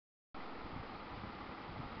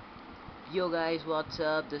Yo guys, what's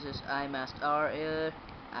up? This is iMaster here,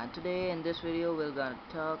 and today in this video we're gonna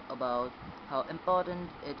talk about how important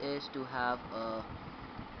it is to have a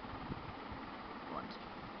what?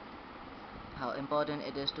 How important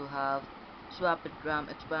it is to have swapped RAM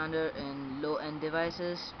expander in low-end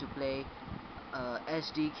devices to play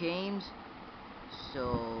SD games.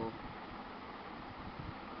 So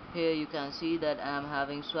here you can see that I'm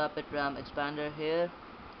having swapped RAM expander here,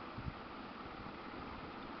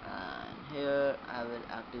 and here I will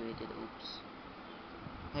activate it. Oops.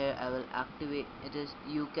 Here I will activate it. Is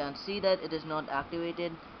you can see that it is not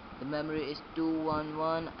activated. The memory is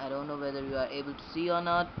 211. I don't know whether you are able to see or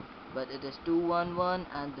not, but it is 211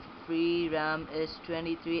 and the free RAM is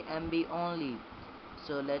 23 MB only.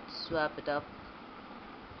 So let's swap it up.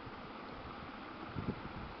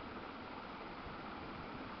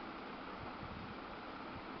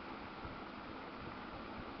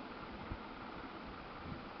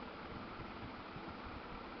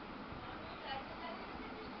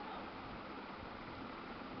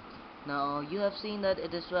 Now you have seen that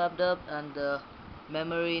it is swapped up and the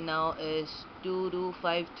memory now is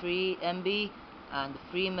 2253 MB and the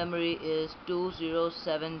free memory is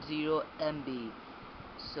 2070 MB.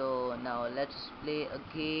 So now let's play a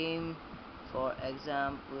game. For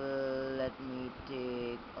example, let me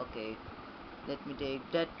take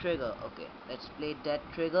Dead Trigger. Okay, let's play Dead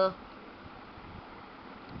Trigger.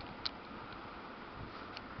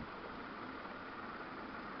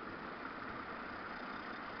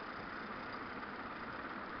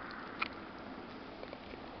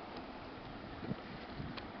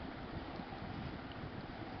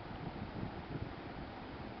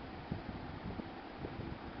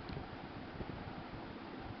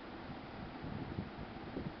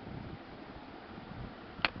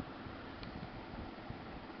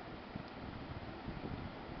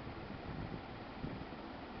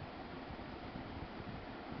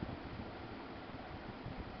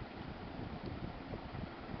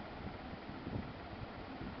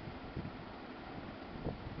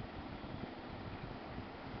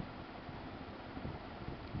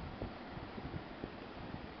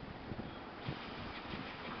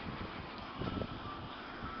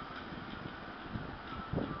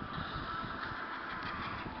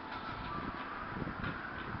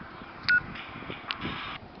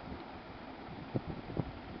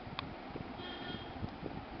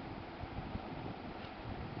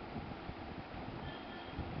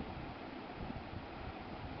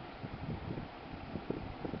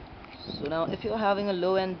 So now if you're having a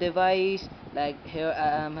low-end device, like here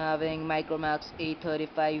I am having Micromax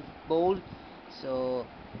 835 Bolt, so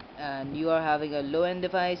and you are having a low-end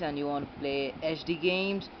device and you want to play HD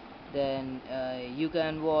games, then you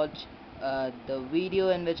can watch the video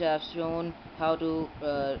in which I have shown how to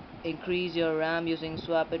increase your RAM using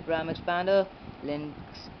swapped RAM expander.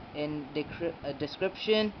 Links in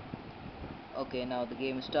description. Okay, now the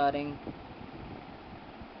game is starting.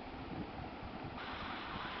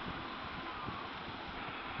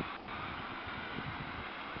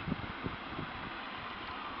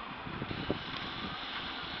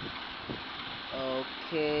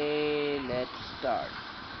 Okay, let's start.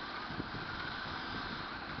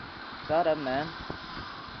 Shut up, man.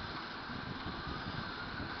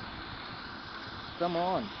 Come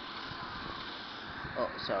on. Oh,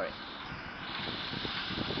 sorry.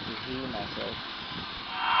 To heal myself.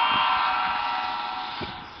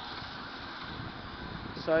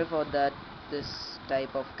 Sorry for that. This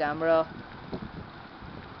type of camera.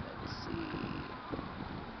 Let's see.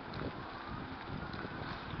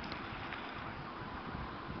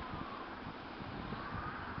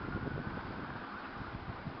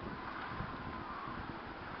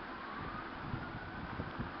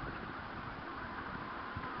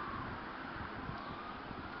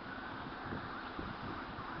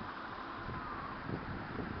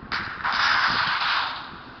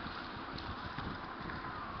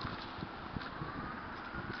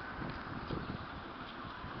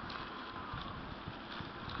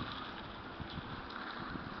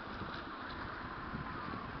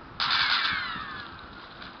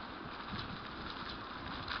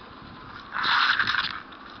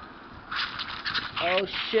 Oh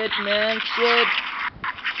shit, man. Shit.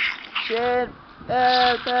 Shit.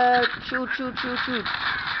 Help, help. Shoot, shoot, shoot, shoot.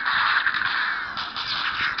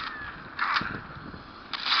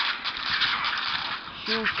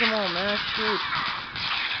 Shoot, come on, man. Shoot.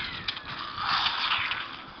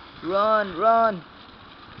 Run, run.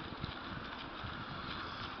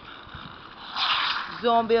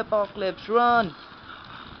 Zombie apocalypse, run.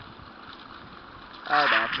 Oh,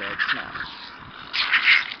 that's it. Snap.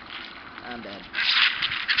 I'm dead.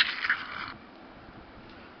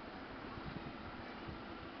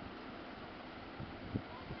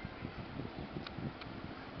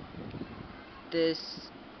 this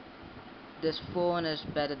this phone is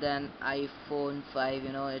better than iPhone 5,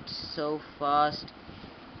 you know, it's so fast.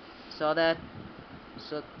 Saw that?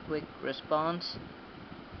 So quick response.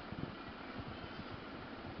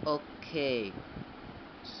 Okay,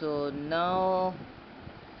 so now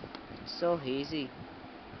so hazy.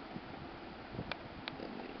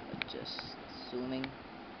 Just zooming.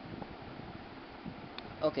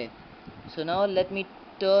 Okay, so now let me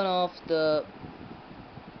turn off the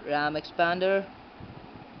RAM expander.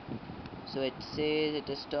 So it says it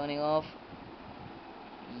is turning off.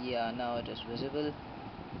 Yeah, now it is visible.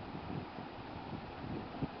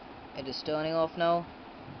 It is turning off now.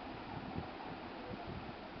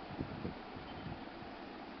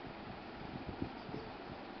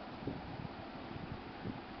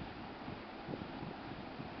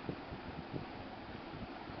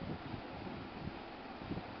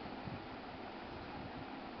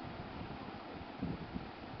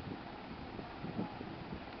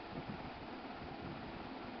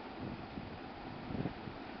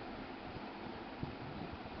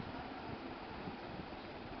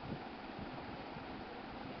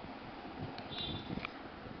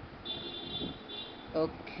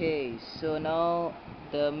 Okay, so now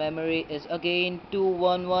the memory is again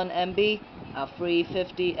 211 MB, a free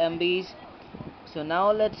 50 MBs. So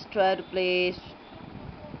now let's try to place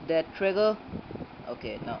that trigger.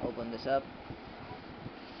 Okay, now open this up.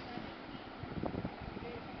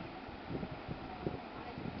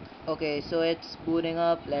 Okay, so it's booting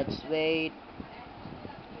up. Let's wait.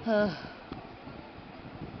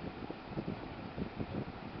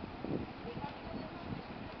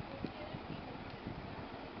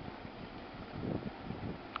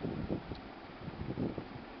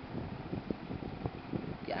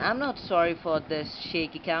 Yeah, I'm not sorry for this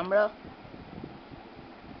shaky camera.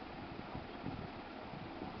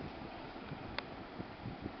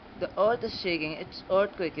 The earth is shaking. It's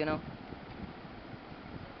earthquake, you know.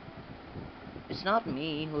 It's not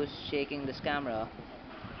me who's shaking this camera.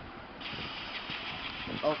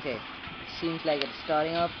 Okay, seems like it's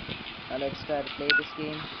starting up. Now let's try to play this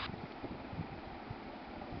game.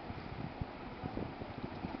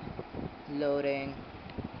 Loading.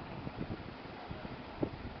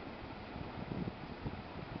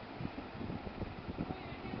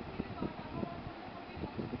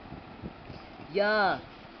 Yeah,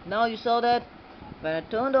 now you saw that? When I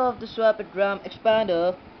turned off the swap it RAM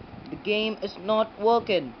expander, the game is not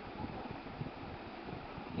working.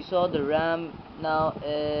 You saw the RAM now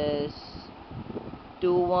is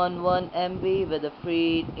 211 MB with a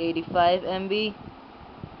free 85 MB.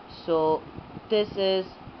 So this is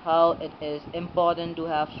how it is important to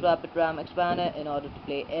have swap it RAM expander in order to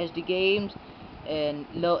play HD games in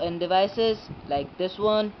low-end devices like this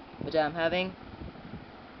one which I'm having.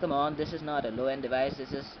 Come on, this is not a low-end device.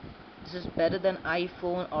 This is better than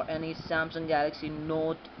iPhone or any Samsung Galaxy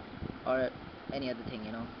Note or any other thing,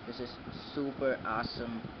 you know. This is super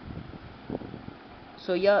awesome.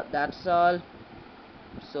 So yeah, that's all.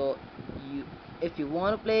 So you if you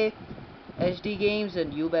want to play HD games,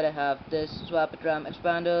 then you better have this swap it RAM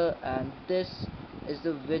expander, and this is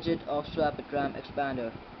the widget of swap it RAM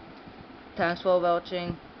expander. Thanks for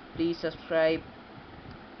watching. Please subscribe.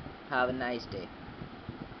 Have a nice day.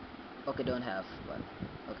 Okay, don't have one.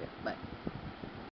 Okay, bye.